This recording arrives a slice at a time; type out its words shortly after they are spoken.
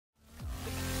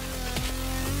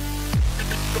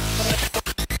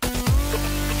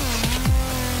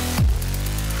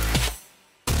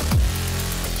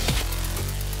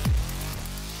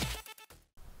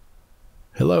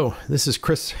Hello, this is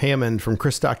Chris Hammond from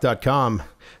chrisstock.com.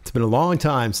 It's been a long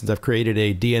time since I've created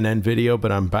a DNN video,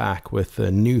 but I'm back with a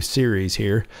new series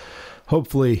here.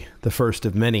 Hopefully the first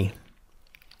of many.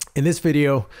 In this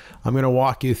video, I'm going to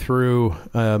walk you through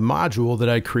a module that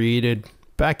I created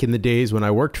back in the days when I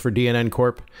worked for DNN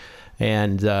Corp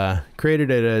and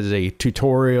created it as a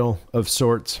tutorial of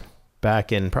sorts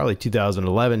back in probably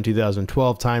 2011,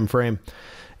 2012 timeframe.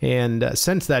 And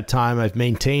since that time, I've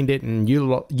maintained it and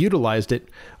utilized it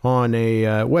on a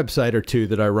website or two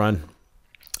that I run.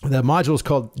 That module is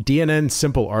called DNN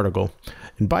SimpleArticle.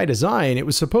 And by design, it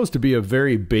was supposed to be a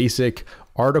very basic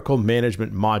article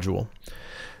management module.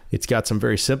 It's got some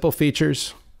very simple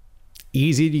features,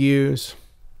 easy to use,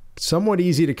 somewhat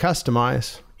easy to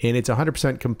customize, and it's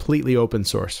 100% completely open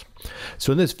source.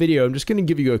 So in this video, I'm just going to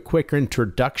give you a quick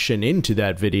introduction into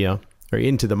that video, or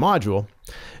into the module.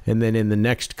 And then in the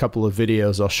next couple of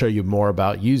videos, I'll show you more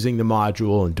about using the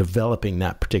module and developing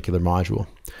that particular module.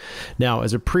 Now,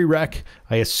 as a prereq,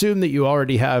 I assume that you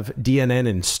already have DNN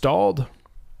installed.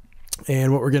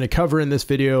 And what we're going to cover in this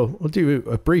video, we'll do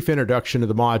a brief introduction to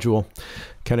the module,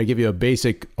 kind of give you a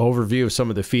basic overview of some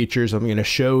of the features. I'm going to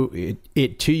show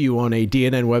it to you on a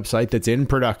DNN website that's in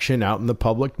production out in the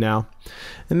public now.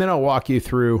 And then I'll walk you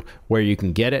through where you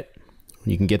can get it.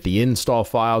 You can get the install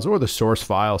files or the source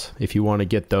files if you want to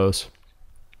get those.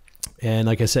 And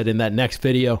like I said, in that next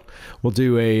video, we'll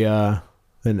do an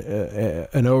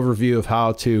overview of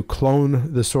how to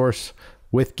clone the source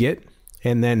with Git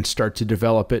and then start to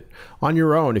develop it on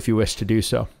your own if you wish to do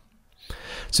so.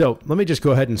 So let me just go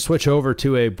ahead and switch over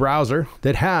to a browser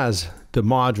that has the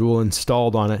module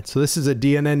installed on it. So this is a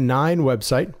DNN 9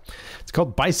 website. It's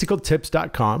called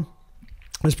bicycletips.com.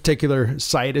 This particular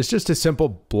site is just a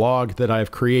simple blog that I've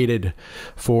created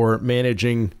for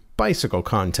managing bicycle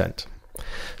content.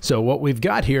 So what we've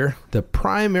got here, the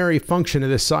primary function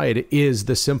of this site is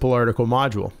the SimpleArticle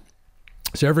module.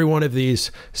 So every one of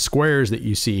these squares that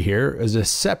you see here is a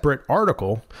separate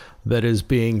article that is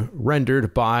being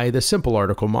rendered by the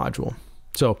SimpleArticle module.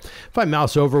 So if I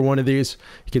mouse over one of these,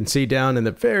 you can see down in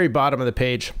the very bottom of the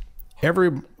page,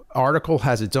 every article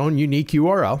has its own unique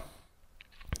URL.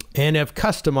 And have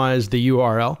customized the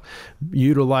URL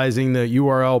utilizing the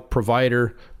URL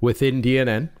provider within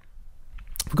DNN.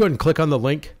 If we go ahead and click on the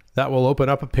link, that will open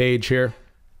up a page here.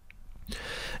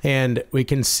 And we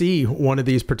can see one of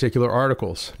these particular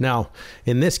articles. Now,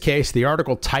 in this case, the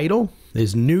article title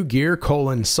is New Gear: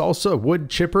 Salsa Wood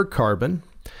Chipper Carbon.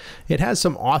 It has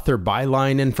some author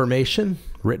byline information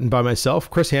written by myself,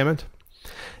 Chris Hammond.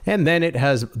 And then it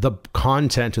has the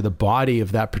content or the body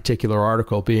of that particular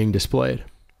article being displayed.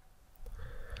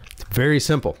 Very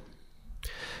simple.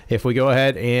 If we go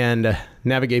ahead and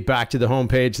navigate back to the home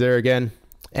page there again,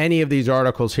 any of these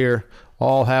articles here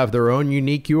all have their own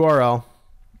unique URL,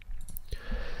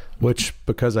 which,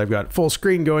 because I've got full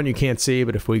screen going, you can't see,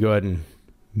 but if we go ahead and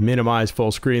minimize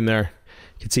full screen there,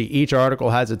 you can see each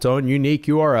article has its own unique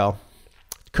URL.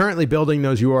 Currently building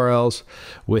those URLs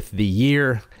with the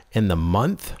year and the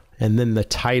month, and then the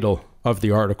title of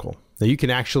the article. Now you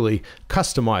can actually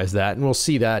customize that, and we'll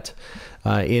see that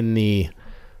in the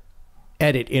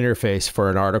edit interface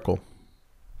for an article.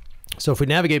 So if we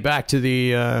navigate back to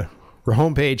the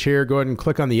home page here, go ahead and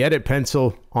click on the edit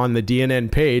pencil on the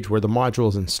DNN page where the module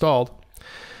is installed.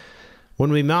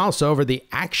 When we mouse over the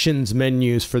actions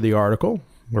menus for the article,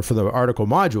 or for the article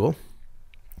module,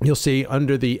 you'll see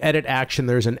under the edit action,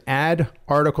 there's an add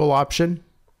article option.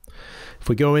 If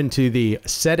we go into the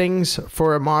settings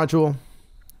for a module,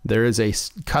 there is a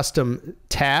custom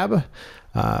tab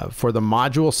for the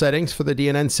module settings for the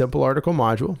DNN SimpleArticle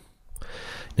module.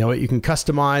 Now, what you can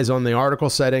customize on the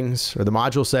article settings or the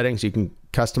module settings, you can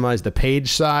customize the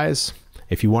page size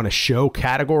if you want to show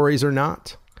categories or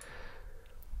not.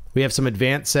 We have some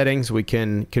advanced settings. We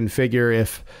can configure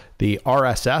if the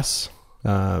RSS,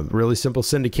 really simple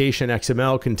syndication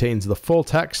XML, contains the full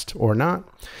text or not.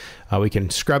 We can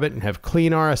scrub it and have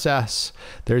clean RSS.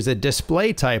 There's a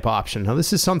display type option. Now,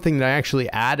 this is something that I actually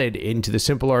added into the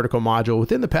SimpleArticle module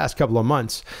within the past couple of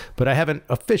months, but I haven't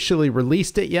officially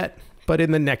released it yet. But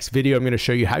in the next video, I'm going to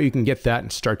show you how you can get that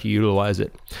and start to utilize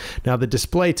it. Now, the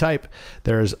display type,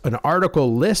 there's an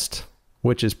article list,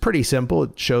 which is pretty simple.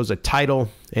 It shows a title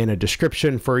and a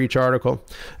description for each article,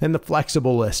 and the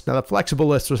flexible list. Now, the flexible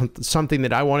list was something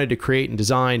that I wanted to create and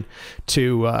design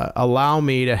to allow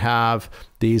me to have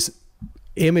these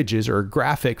images or a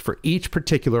graphic for each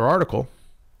particular article.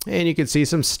 And you can see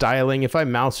some styling. If I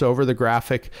mouse over the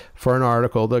graphic for an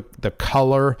article, the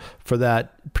color for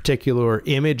that particular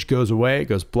image goes away. It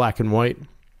goes black and white.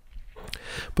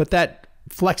 But that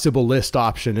flexible list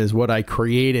option is what I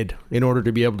created in order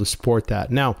to be able to support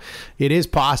that. Now, it is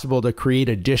possible to create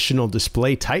additional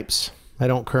display types. I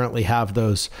don't currently have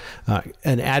those, an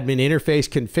admin interface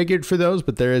configured for those,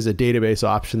 but there is a database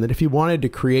option that if you wanted to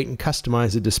create and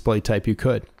customize a display type, you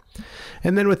could.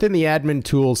 And then within the admin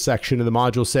tools section of the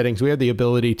module settings, we have the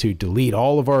ability to delete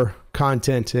all of our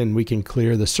content, and we can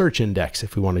clear the search index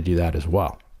if we want to do that as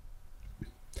well.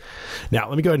 Now,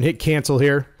 let me go ahead and hit cancel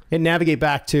here and navigate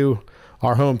back to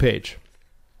our home page.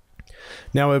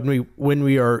 Now, when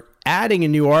we are adding a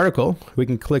new article, we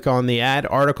can click on the add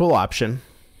article option.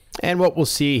 And what we'll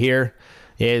see here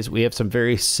is we have some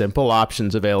very simple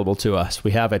options available to us.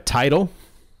 We have a title.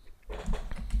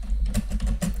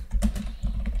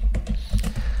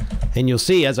 And you'll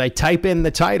see as I type in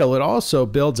the title, it also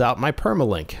builds out my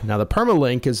permalink. Now, the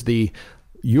permalink is the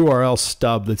URL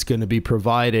stub that's going to be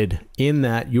provided in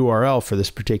that URL for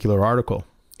this particular article.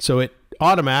 So it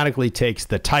automatically takes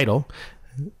the title,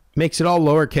 makes it all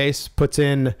lowercase, puts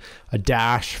in a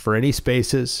dash for any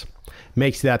spaces,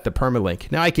 makes that the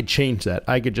permalink. Now I could change that.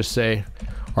 I could just say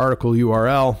article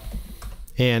URL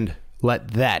and let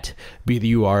that be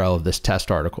the URL of this test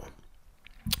article.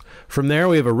 From there,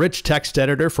 we have a rich text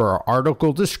editor for our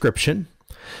article description.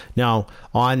 Now,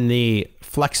 on the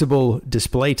flexible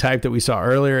display type that we saw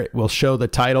earlier, it will show the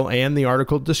title and the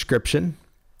article description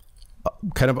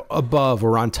kind of above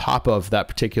or on top of that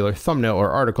particular thumbnail or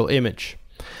article image.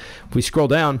 If we scroll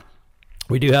down,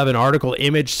 we do have an article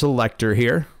image selector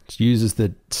here. It uses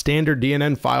the standard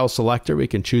DNN file selector. We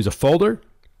can choose a folder,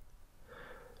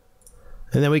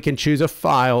 and then we can choose a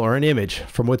file or an image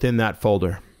from within that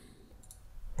folder.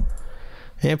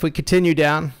 And if we continue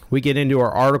down, we get into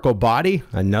our article body,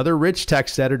 another rich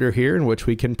text editor here in which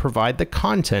we can provide the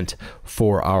content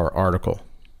for our article.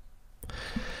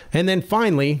 And then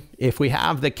finally, if we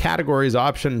have the categories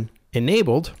option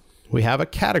enabled, we have a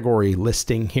category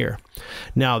listing here.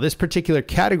 Now, this particular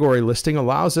category listing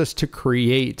allows us to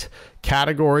create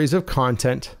categories of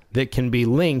content that can be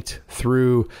linked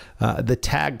through the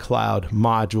Tag Cloud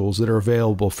modules that are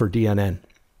available for DNN.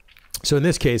 So in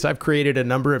this case, I've created a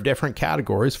number of different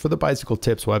categories for the Bicycle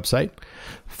Tips website.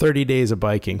 30 days of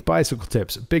biking, bicycle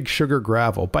tips, big sugar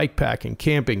gravel, bike packing,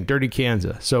 camping, dirty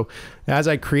Kansas. So as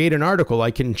I create an article, I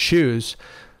can choose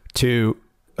to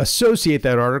associate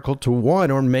that article to one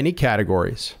or many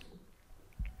categories.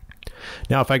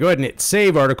 Now, if I go ahead and hit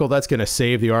save article, that's going to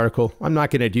save the article. I'm not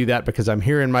going to do that because I'm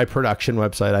here in my production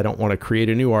website. I don't want to create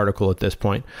a new article at this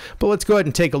point. But let's go ahead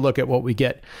and take a look at what we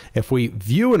get if we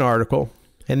view an article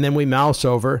and then we mouse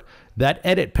over that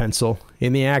edit pencil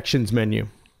in the actions menu.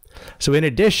 So in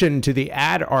addition to the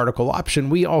add article option,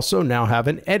 we also now have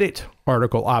an edit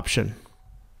article option.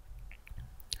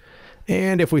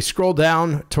 And if we scroll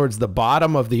down towards the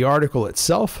bottom of the article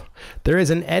itself, there is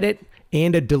an edit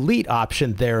and a delete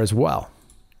option there as well.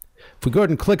 If we go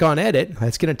ahead and click on edit,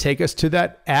 that's going to take us to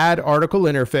that add article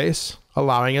interface,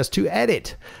 allowing us to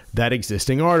edit that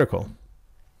existing article.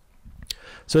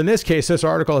 So in this case, this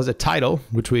article has a title,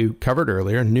 which we covered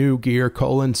earlier, New Gear,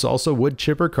 Salsa Wood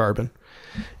Chipper Carbon.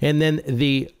 And then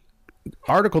the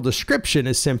article description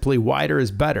is simply wider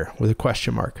is better with a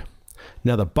question mark.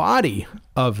 Now the body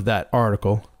of that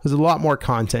article has a lot more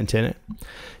content in it.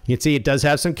 You can see it does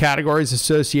have some categories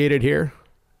associated here.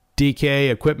 DK,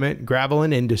 equipment, gravel,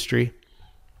 and industry.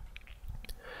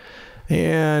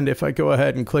 And if I go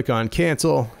ahead and click on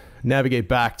cancel, navigate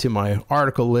back to my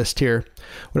article list here,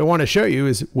 what I want to show you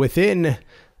is within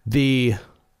the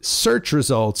search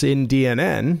results in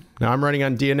DNN. Now I'm running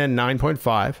on DNN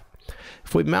 9.5.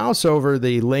 If we mouse over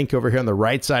the link over here on the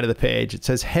right side of the page, it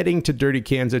says heading to Dirty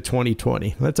Kansas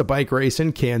 2020. That's a bike race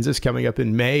in Kansas coming up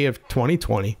in May of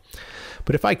 2020.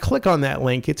 But if I click on that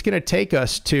link, it's going to take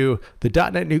us to the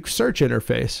 .NET Nuke search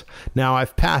interface. Now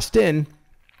I've passed in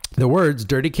the words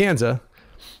Dirty Kansas,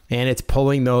 and it's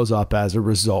pulling those up as a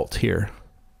result here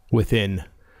within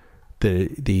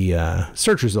the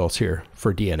search results here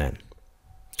for DNN.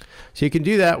 So you can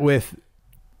do that with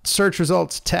search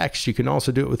results text. You can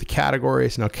also do it with the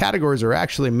categories. Now categories are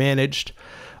actually managed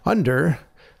under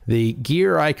the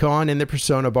gear icon in the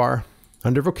persona bar,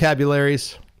 under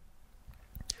vocabularies,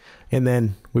 and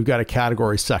then we've got a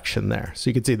category section there. So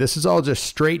you can see this is all just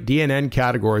straight DNN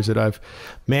categories that I've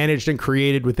managed and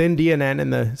created within DNN,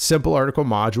 and the simple article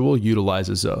module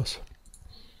utilizes those.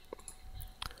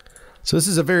 So this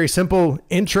is a very simple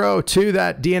intro to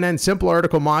that DNN simple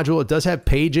article module. It does have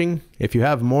paging. If you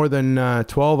have more than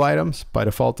 12 items, by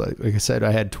default, like I said,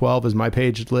 I had 12 as my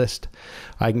page list.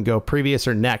 I can go previous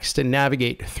or next and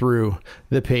navigate through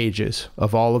the pages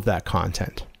of all of that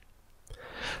content.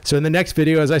 So in the next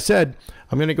video, as I said,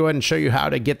 I'm going to go ahead and show you how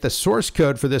to get the source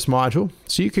code for this module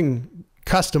so you can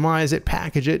customize it,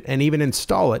 package it, and even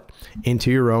install it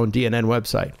into your own DNN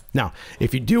website. Now,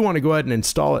 if you do want to go ahead and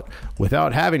install it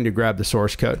without having to grab the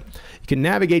source code, you can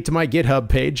navigate to my GitHub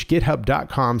page,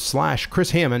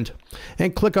 github.com/Chris Hammond,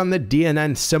 and click on the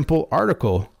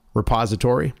DNNSimpleArticle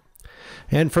repository.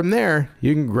 And from there,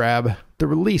 you can grab the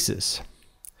releases.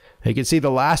 You can see the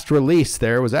last release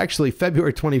there was actually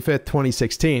February 25th,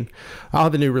 2016. I'll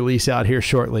have a new release out here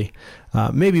shortly,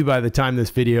 maybe by the time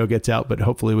this video gets out, but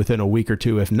hopefully within a week or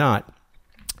two, if not.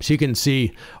 So you can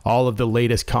see all of the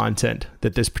latest content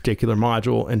that this particular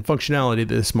module and functionality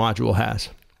that this module has.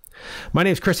 My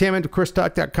name is Chris Hammond of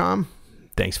ChrisTalk.com.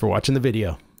 Thanks for watching the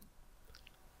video.